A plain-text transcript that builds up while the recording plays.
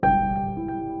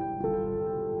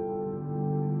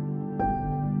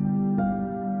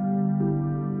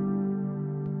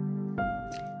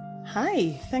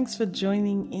Hi, thanks for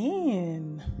joining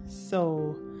in.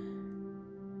 So,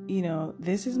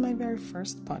 this is my very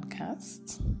first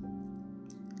podcast.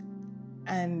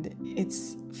 And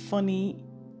it's funny,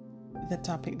 the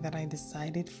topic that I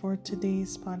decided for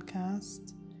today's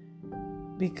podcast,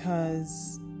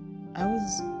 because I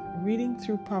was reading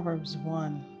through Proverbs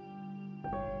 1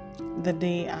 the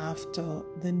day after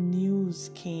the news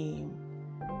came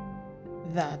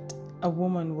that a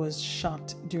woman was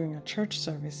shot during a church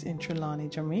service in Trelawney,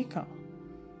 Jamaica.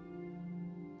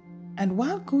 And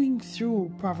while going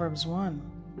through Proverbs 1,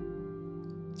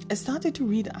 I started to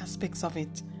read aspects of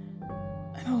it,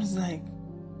 and I was like,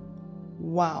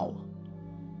 wow.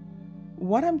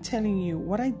 What I'm telling you,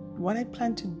 what I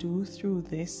plan to do through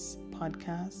this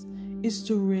podcast is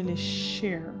to really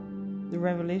share the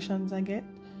revelations I get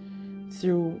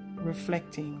through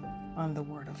reflecting on the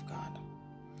Word of God.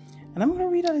 And I'm going to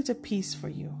read a little piece for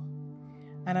you,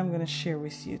 and I'm going to share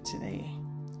with you today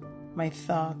my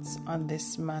thoughts on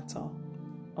this matter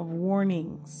of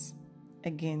warnings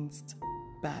against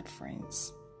bad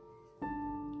friends.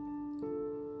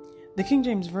 The King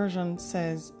James Version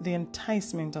says the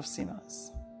enticement of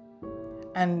sinners,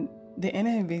 and the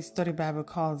NIV Study Bible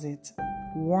calls it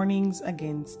warnings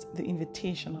against the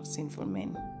invitation of sinful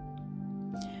men.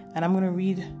 And I'm going to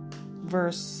read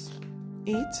verse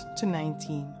 8 to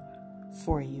 19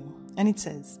 for you. And it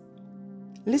says,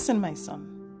 "Listen, my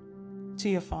son, to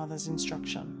your father's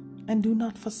instruction, and do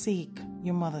not forsake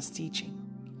your mother's teaching.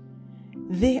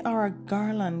 They are a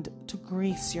garland to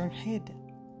grace your head,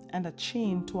 and a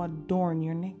chain to adorn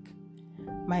your neck.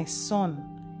 My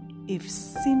son, if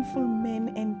sinful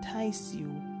men entice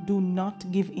you, do not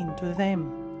give in to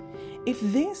them. If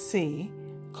they say,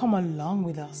 'Come along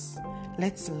with us,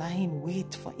 let's lie in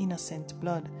wait for innocent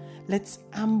blood. Let's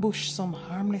ambush some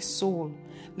harmless soul.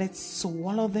 Let's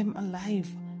swallow them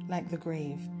alive like the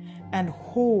grave, and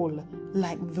whole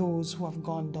like those who have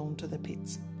gone down to the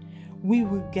pit. We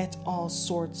will get all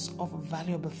sorts of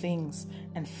valuable things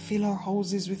and fill our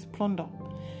houses with plunder.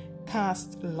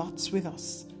 Cast lots with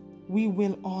us. We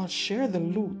will all share the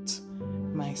loot.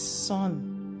 My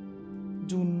son,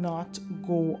 do not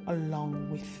go along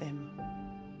with them.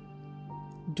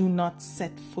 Do not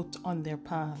set foot on their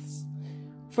paths,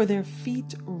 for their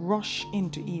feet rush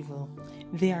into evil.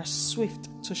 They are swift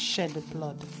to shed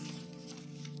blood.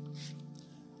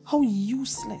 How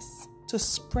useless to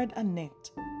spread a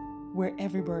net where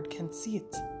every bird can see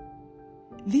it.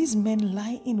 These men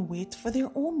lie in wait for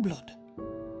their own blood.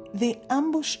 They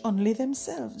ambush only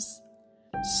themselves.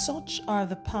 Such are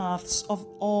the paths of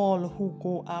all who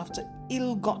go after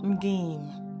ill-gotten gain.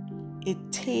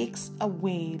 It takes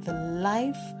away the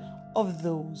life of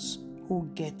those who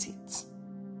get it."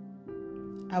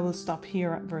 I will stop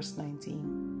here at verse 19.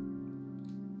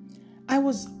 I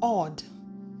was awed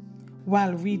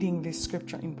while reading this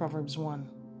scripture in Proverbs 1,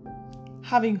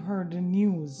 having heard the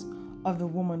news of the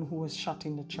woman who was shot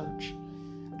in the church.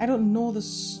 I don't know the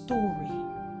story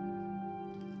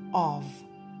of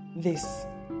this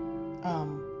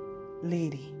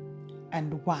lady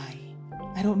and why.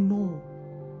 I don't know.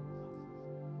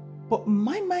 But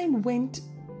my mind went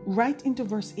right into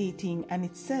verse 18, and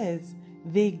it says,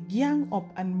 they gang up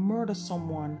and murder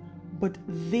someone, but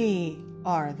they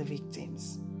are the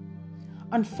victims.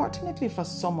 Unfortunately for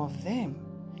some of them,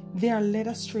 they are led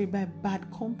astray by bad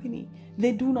company.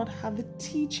 They do not have the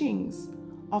teachings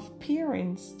of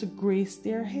parents to grace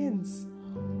their heads,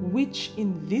 which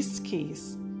in this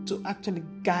case, to actually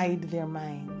guide their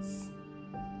minds.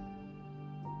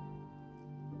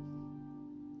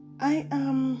 I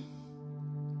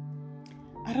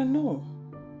don't know.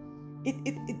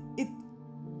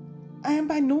 I am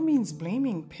by no means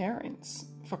blaming parents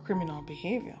for criminal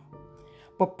behavior.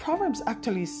 But Proverbs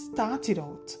actually started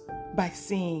out by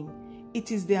saying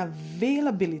it is the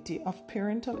availability of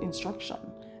parental instruction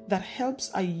that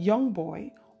helps a young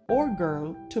boy or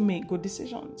girl to make good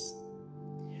decisions.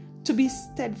 To be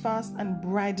steadfast and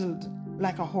bridled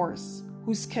like a horse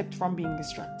who's kept from being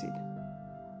distracted.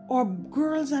 Or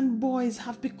girls and boys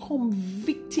have become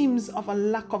victims of a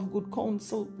lack of good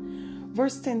counsel.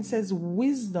 Verse 10 says,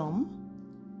 wisdom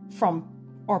from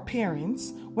our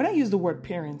parents. When I use the word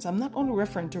parents, I'm not only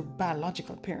referring to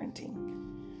biological parenting,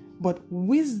 but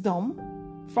wisdom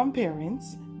from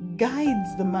parents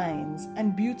guides the minds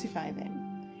and beautify them.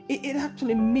 It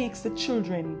actually makes the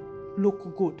children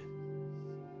look good.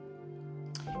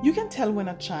 You can tell when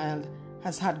a child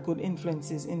has had good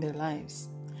influences in their lives.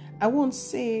 I won't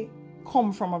say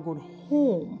come from a good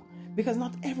home, because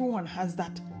not everyone has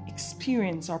that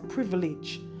experience or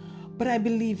privilege. But I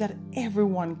believe that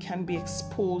everyone can be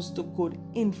exposed to good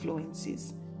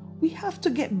influences. We have to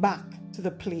get back to to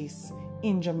the place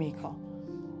in Jamaica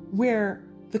where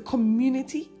the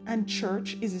community and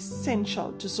church is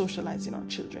essential to socializing our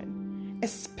children,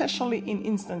 especially in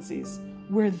instances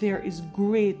where there is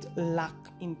great lack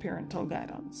in parental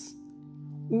guidance.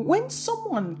 When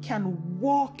someone can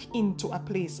walk into a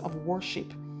place of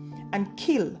worship and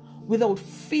kill without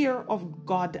fear of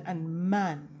God and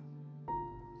man,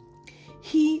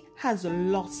 he has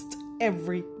lost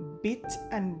every bit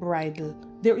and bridle.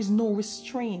 There is no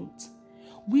restraint.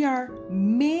 We are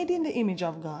made in the image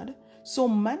of God, so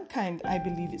mankind, I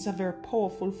believe, is a very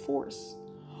powerful force.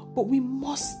 But we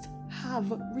must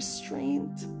have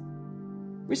restraint.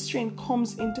 Restraint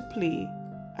comes into play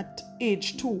at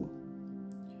age 2.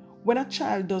 When a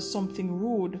child does something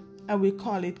rude and we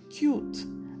call it cute,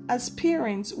 as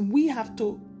parents, we have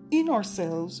to, in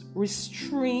ourselves,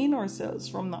 restrain ourselves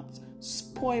from not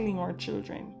spoiling our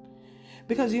children.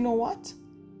 Because you know what?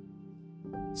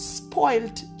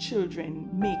 Spoiled children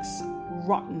makes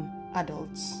rotten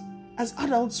adults. As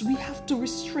adults, we have to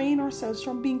restrain ourselves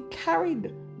from being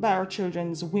carried by our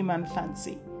children's whim and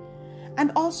fancy.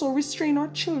 And also restrain our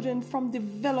children from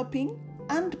developing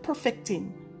and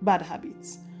perfecting bad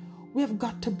habits. We have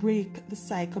got to break the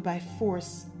cycle by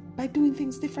force, by doing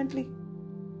things differently.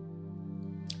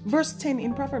 Verse 10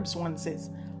 in Proverbs 1 says,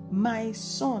 "My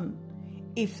son,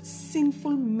 if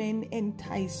sinful men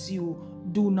entice you,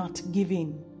 do not give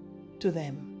in to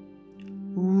them.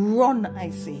 Run, I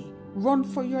say, run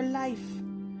for your life."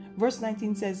 Verse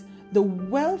 19 says, "The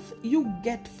wealth you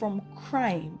get from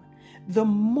crime, the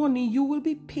money you will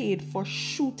be paid for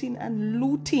shooting and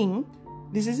looting,"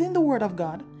 this is in the word of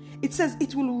God, it says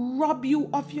it will rob you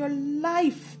of your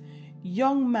life.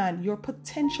 Young man, your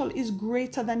potential is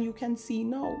greater than you can see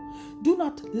now. Do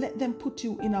not let them put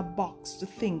you in a box to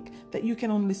think that you can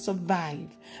only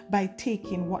survive by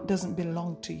taking what doesn't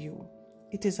belong to you.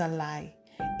 It is a lie.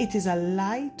 It is a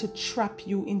lie to trap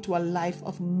you into a life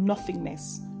of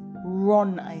nothingness.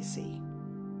 Run, I say.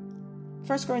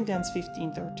 1 Corinthians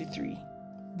 15:33.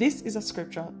 This is a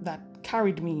scripture that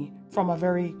carried me from a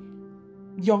very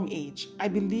young age. I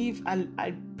believe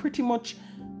I pretty much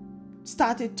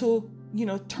started to,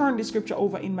 turn the scripture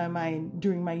over in my mind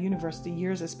during my university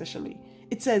years especially.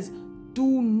 It says,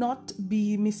 "Do not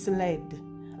be misled.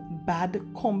 Bad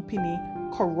company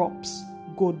corrupts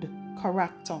good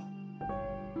character."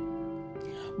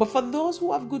 But for those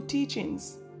who have good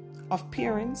teachings of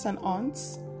parents and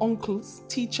aunts, uncles,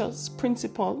 teachers,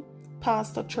 principal,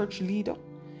 pastor, church leader,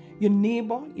 your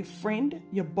neighbor, your friend,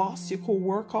 your boss, your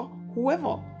co-worker,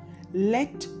 whoever,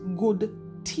 let good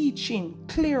teaching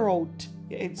clear out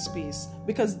your headspace,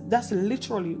 because that's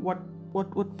literally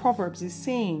what Proverbs is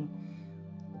saying.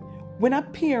 When a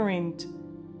parent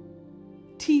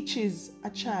teaches a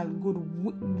child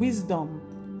good wisdom,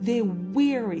 they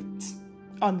wear it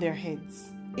on their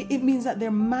heads. It means that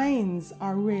their minds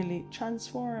are really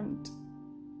transformed.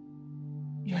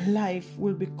 Your life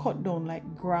will be cut down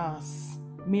like grass,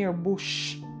 mere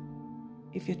bush,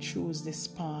 if you choose this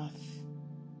path.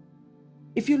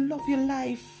 If you love your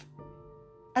life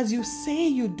as you say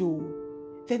you do,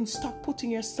 then stop putting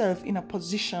yourself in a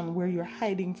position where you're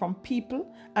hiding from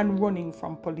people and running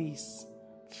from police.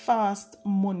 Fast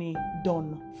money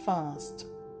done fast.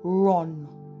 Run.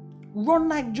 Run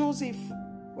like Joseph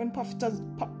when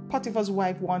Potiphar's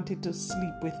wife wanted to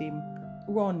sleep with him.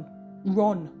 Run.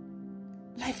 Run.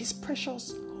 Life is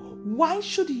precious. Why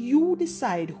should you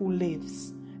decide who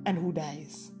lives and who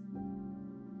dies?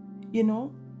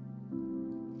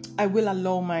 I will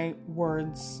allow my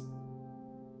words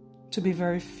to be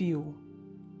very few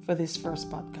for this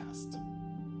first podcast.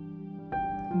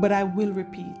 But I will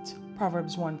repeat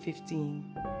Proverbs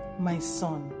 1:15. "My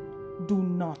son, do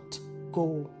not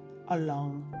go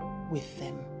along with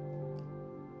them."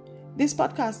 This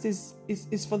podcast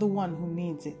is for the one who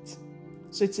needs it.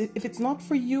 So if it's not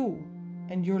for you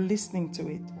and you're listening to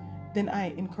it, then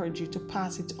I encourage you to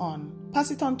pass it on. Pass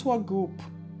it on to a group,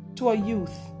 to a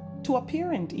youth, to a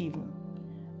parent even.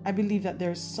 I believe that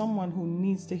there's someone who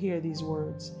needs to hear these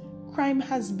words. Crime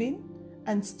has been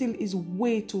and still is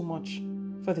way too much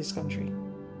for this country.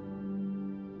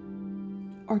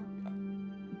 Or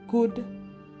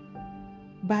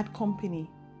bad company,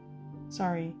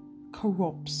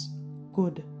 corrupts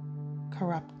good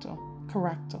character.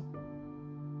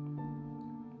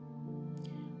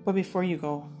 But before you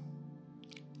go,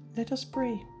 let us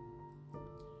pray.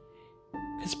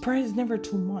 Because prayer is never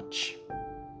too much.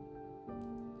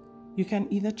 You can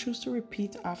either choose to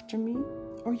repeat after me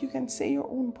or you can say your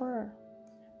own prayer.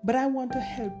 But I want to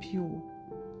help you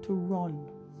to run.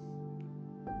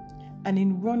 And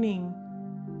in running,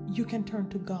 you can turn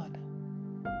to God.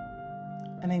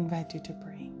 And I invite you to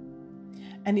pray.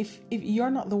 And if you're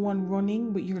not the one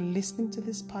running, but you're listening to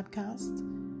this podcast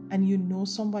and you know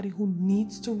somebody who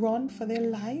needs to run for their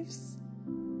lives,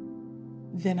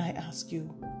 then I ask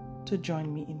you to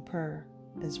join me in prayer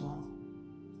as well.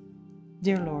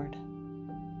 Dear Lord,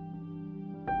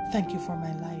 thank you for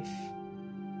my life.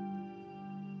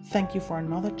 Thank you for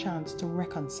another chance to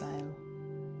reconcile.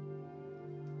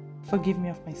 Forgive me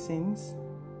of my sins.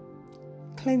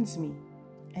 Cleanse me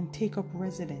and take up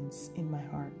residence in my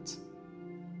heart.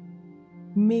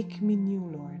 Make me new,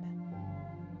 Lord.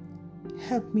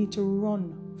 Help me to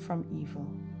run from evil.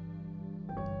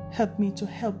 Help me to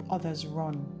help others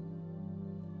run.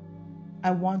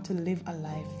 I want to live a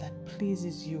life that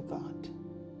pleases you, God.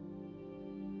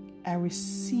 I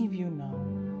receive you now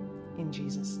in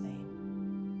Jesus' name.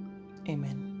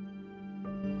 Amen.